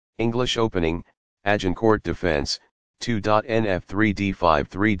English opening, Agincourt defense, 2.nf3d5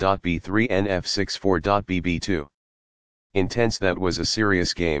 3.b3nf64.bb2. Intense. That was a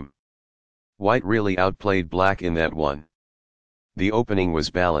serious game. White really outplayed black in that one. The opening was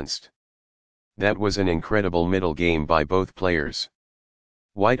balanced. That was an incredible middle game by both players.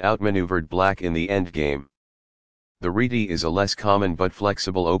 White outmaneuvered black in the endgame. The ready is a less common but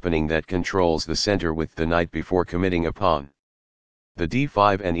flexible opening that controls the center with the knight before committing a pawn. The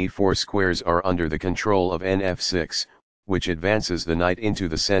d5 and e4 squares are under the control of nf6, which advances the knight into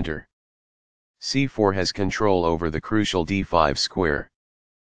the center. c4 has control over the crucial d5 square.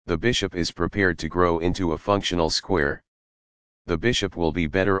 The bishop is prepared to grow into a functional square. The bishop will be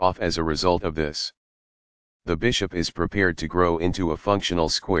better off as a result of this. The bishop is prepared to grow into a functional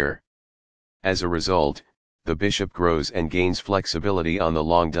square. As a result, the bishop grows and gains flexibility on the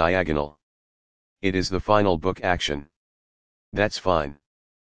long diagonal. It is the final book action. That's fine.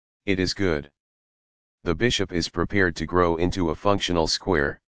 It is good. The bishop is prepared to grow into a functional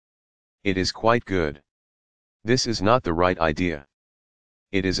square. It is quite good. This is not the right idea.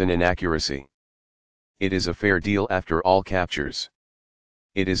 It is an inaccuracy. It is a fair deal after all captures.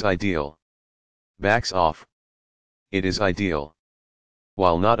 It is ideal. Backs off. It is ideal.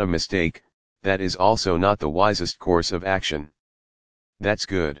 While not a mistake, that is also not the wisest course of action. That's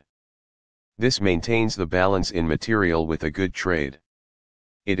good. This maintains the balance in material with a good trade.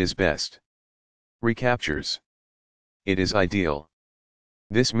 It is best. Recaptures. It is ideal.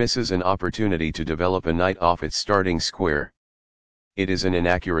 This misses an opportunity to develop a knight off its starting square. It is an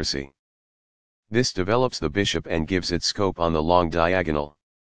inaccuracy. This develops the bishop and gives it scope on the long diagonal.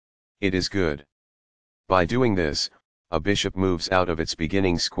 It is good. By doing this, a bishop moves out of its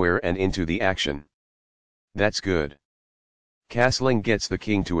beginning square and into the action. That's good. Castling gets the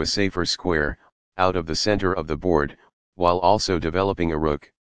king to a safer square, out of the center of the board, while also developing a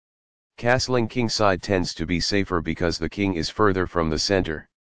rook. Castling kingside tends to be safer because the king is further from the center.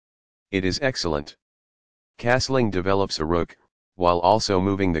 It is excellent. Castling develops a rook, while also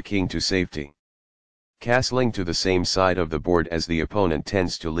moving the king to safety. Castling to the same side of the board as the opponent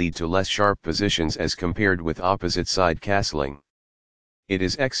tends to lead to less sharp positions as compared with opposite side castling. It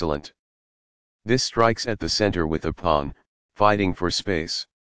is excellent. This strikes at the center with a pawn, fighting for space.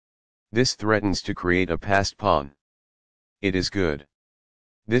 This threatens to create a passed pawn. It is good.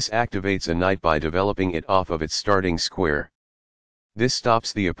 This activates a knight by developing it off of its starting square. This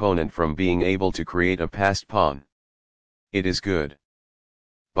stops the opponent from being able to create a passed pawn. It is good.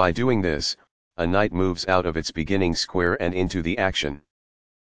 By doing this, a knight moves out of its beginning square and into the action.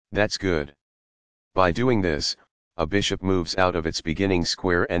 That's good. By doing this, a bishop moves out of its beginning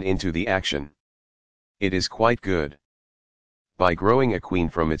square and into the action. It is quite good. By growing a queen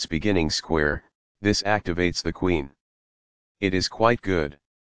from its beginning square, this activates the queen. It is quite good.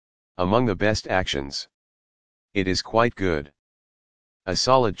 Among the best actions. It is quite good. A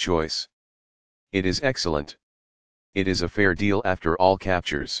solid choice. It is excellent. It is a fair deal after all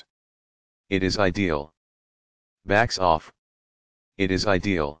captures. It is ideal. Backs off. It is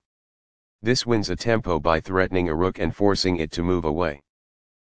ideal. This wins a tempo by threatening a rook and forcing it to move away.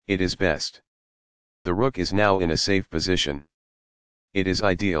 It is best. The rook is now in a safe position. It is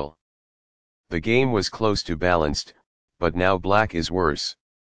ideal. The game was close to balanced, but now black is worse.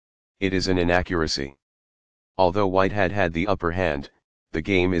 It is an inaccuracy. Although white had had the upper hand, the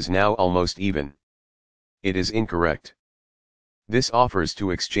game is now almost even. It is incorrect. This offers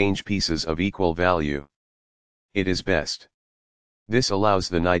to exchange pieces of equal value. It is best. This allows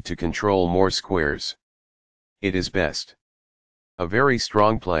the knight to control more squares. It is best. A very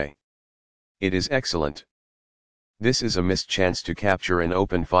strong play. It is excellent. This is a missed chance to capture an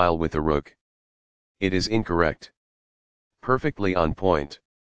open file with a rook. It is incorrect. Perfectly on point.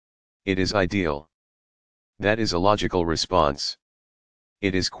 It is ideal. That is a logical response.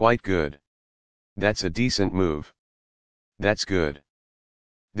 It is quite good. That's a decent move. That's good.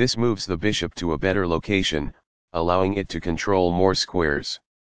 This moves the bishop to a better location, allowing it to control more squares.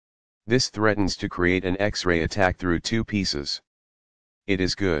 This threatens to create an X-ray attack through two pieces. It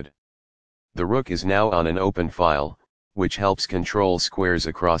is good. The rook is now on an open file, which helps control squares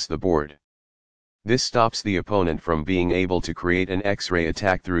across the board. This stops the opponent from being able to create an X-ray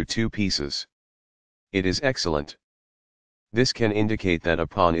attack through two pieces. It is excellent. This can indicate that a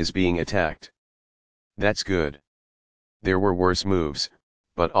pawn is being attacked. That's good. There were worse moves,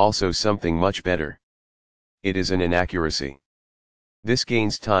 but also something much better. It is an inaccuracy. This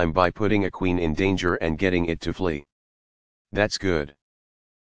gains time by putting a queen in danger and getting it to flee. That's good.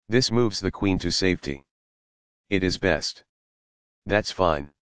 This moves the queen to safety. It is best. That's fine.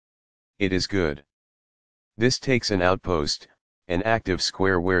 It is good. This takes an outpost, an active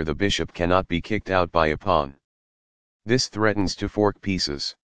square where the bishop cannot be kicked out by a pawn. This threatens to fork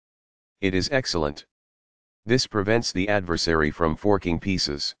pieces. It is excellent. This prevents the adversary from forking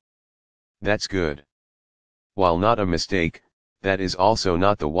pieces. That's good. While not a mistake, that is also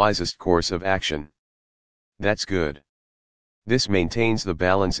not the wisest course of action. That's good. This maintains the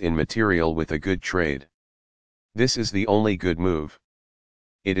balance in material with a good trade. This is the only good move.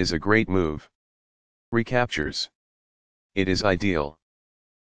 It is a great move. Recaptures. It is ideal.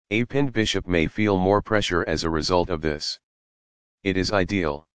 A pinned bishop may feel more pressure as a result of this. It is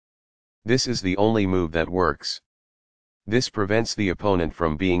ideal. This is the only move that works. This prevents the opponent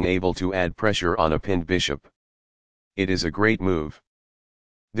from being able to add pressure on a pinned bishop. It is a great move.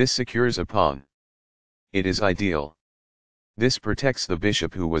 This secures a pawn. It is ideal. This protects the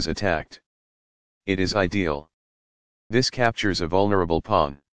bishop who was attacked. It is ideal. This captures a vulnerable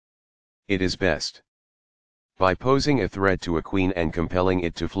pawn. It is best. By posing a threat to a queen and compelling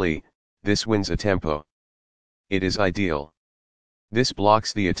it to flee, this wins a tempo. It is ideal. This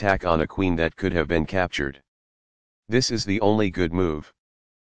blocks the attack on a queen that could have been captured. This is the only good move.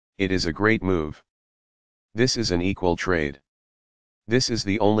 It is a great move. This is an equal trade. This is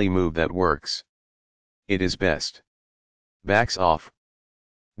the only move that works. It is best. Backs off.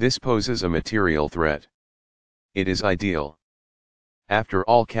 This poses a material threat. It is ideal. After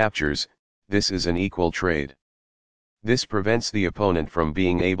all captures, this is an equal trade. This prevents the opponent from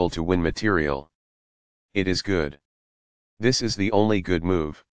being able to win material. It is good. This is the only good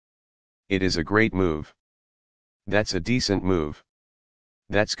move. It is a great move. That's a decent move.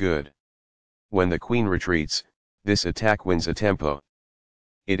 That's good. When the queen retreats, this attack wins a tempo.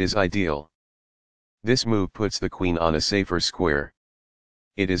 It is ideal. This move puts the queen on a safer square.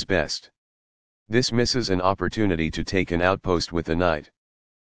 It is best. This misses an opportunity to take an outpost with the knight.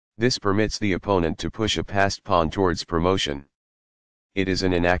 This permits the opponent to push a passed pawn towards promotion. It is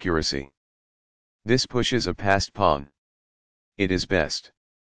an inaccuracy. This pushes a passed pawn. It is best.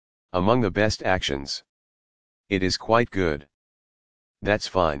 Among the best actions. It is quite good. That's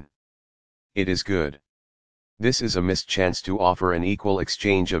fine. It is good. This is a missed chance to offer an equal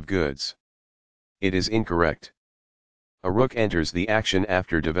exchange of goods. It is incorrect. A rook enters the action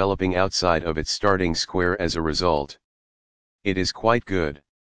after developing outside of its starting square as a result. It is quite good.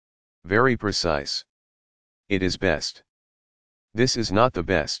 Very precise. It is best. This is not the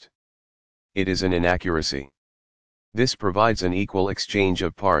best. It is an inaccuracy. This provides an equal exchange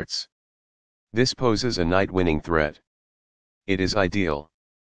of parts. This poses a knight-winning threat. It is ideal.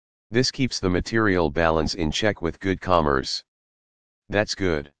 This keeps the material balance in check with good commerce. That's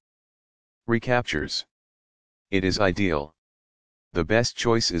good. Recaptures. It is ideal. The best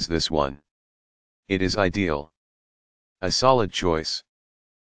choice is this one. It is ideal. A solid choice.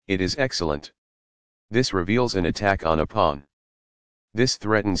 It is excellent. This reveals an attack on a pawn. This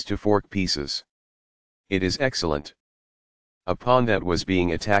threatens to fork pieces. It is excellent. A pawn that was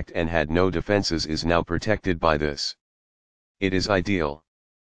being attacked and had no defenses is now protected by this. It is ideal.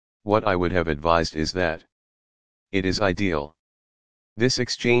 What I would have advised is that. It is ideal. This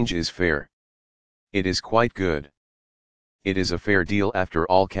exchange is fair. It is quite good. It is a fair deal after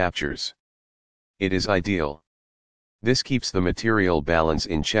all captures. It is ideal. This keeps the material balance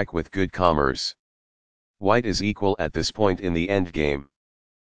in check with good commerce. White is equal at this point in the endgame.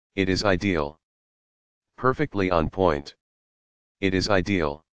 It is ideal. Perfectly on point. It is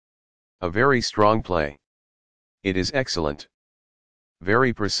ideal. A very strong play. It is excellent.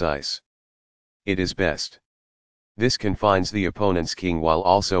 Very precise. It is best. This confines the opponent's king while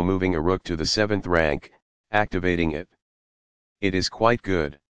also moving a rook to the 7th rank, activating it. It is quite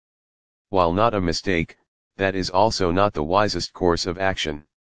good. While not a mistake, that is also not the wisest course of action.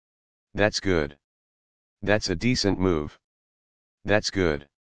 That's good. That's a decent move. That's good.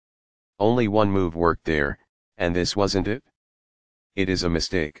 Only one move worked there, and this wasn't it? It is a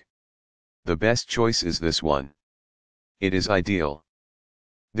mistake. The best choice is this one. It is ideal.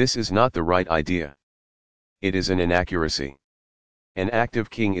 This is not the right idea. It is an inaccuracy. An active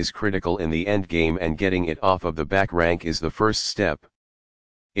king is critical in the endgame and getting it off of the back rank is the first step.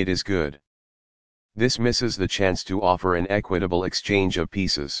 It is good. This misses the chance to offer an equitable exchange of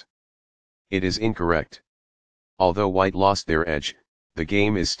pieces. It is incorrect. Although white lost their edge, the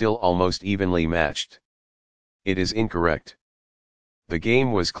game is still almost evenly matched. It is incorrect. The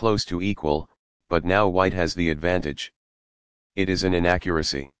game was close to equal, but now white has the advantage. It is an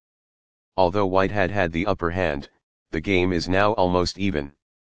inaccuracy. Although white had the upper hand, the game is now almost even.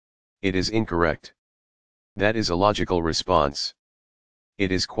 It is incorrect. That is a logical response.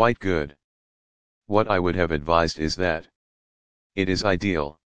 It is quite good. What I would have advised is that. It is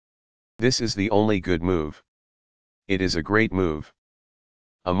ideal. This is the only good move. It is a great move.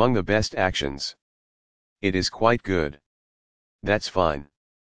 Among the best actions. It is quite good. That's fine.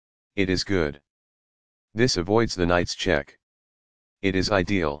 It is good. This avoids the knight's check. It is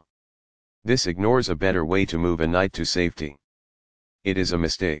ideal. This ignores a better way to move a knight to safety. It is a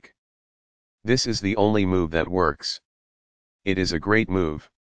mistake. This is the only move that works. It is a great move.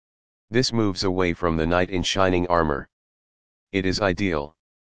 This moves away from the knight in shining armor. It is ideal.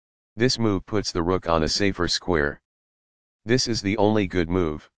 This move puts the rook on a safer square. This is the only good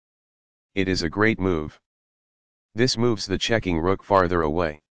move. It is a great move. This moves the checking rook farther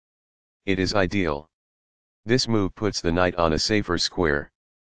away. It is ideal. This move puts the knight on a safer square.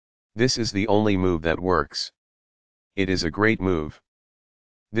 This is the only move that works. It is a great move.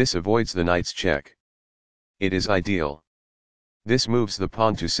 This avoids the knight's check. It is ideal. This moves the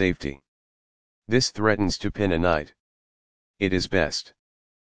pawn to safety. This threatens to pin a knight. It is best.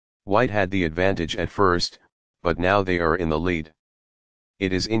 White had the advantage at first, but now they are in the lead.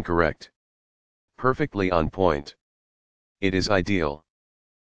 It is incorrect. Perfectly on point. It is ideal.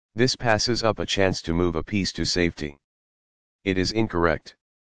 This passes up a chance to move a piece to safety. It is incorrect.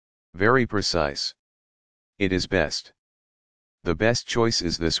 Very precise. It is best. The best choice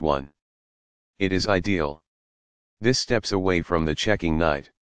is this one. It is ideal. This steps away from the checking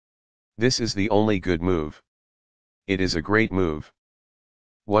knight. This is the only good move. It is a great move.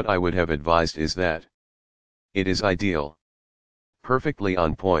 What I would have advised is that. It is ideal. Perfectly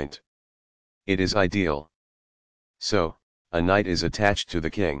on point. It is ideal. So, a knight is attached to the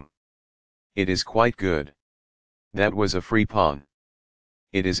king. It is quite good. That was a free pawn.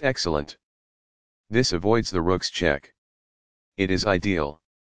 It is excellent. This avoids the rook's check. It is ideal.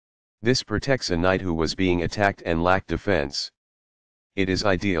 This protects a knight who was being attacked and lacked defense. It is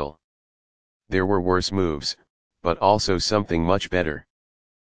ideal. There were worse moves, but also something much better.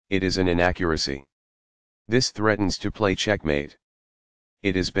 It is an inaccuracy. This threatens to play checkmate.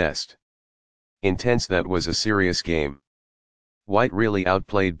 It is best. Intense. That was a serious game. White really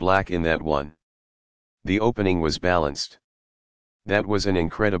outplayed black in that one. The opening was balanced. That was an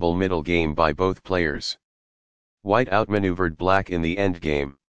incredible middle game by both players. White outmaneuvered black in the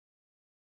endgame.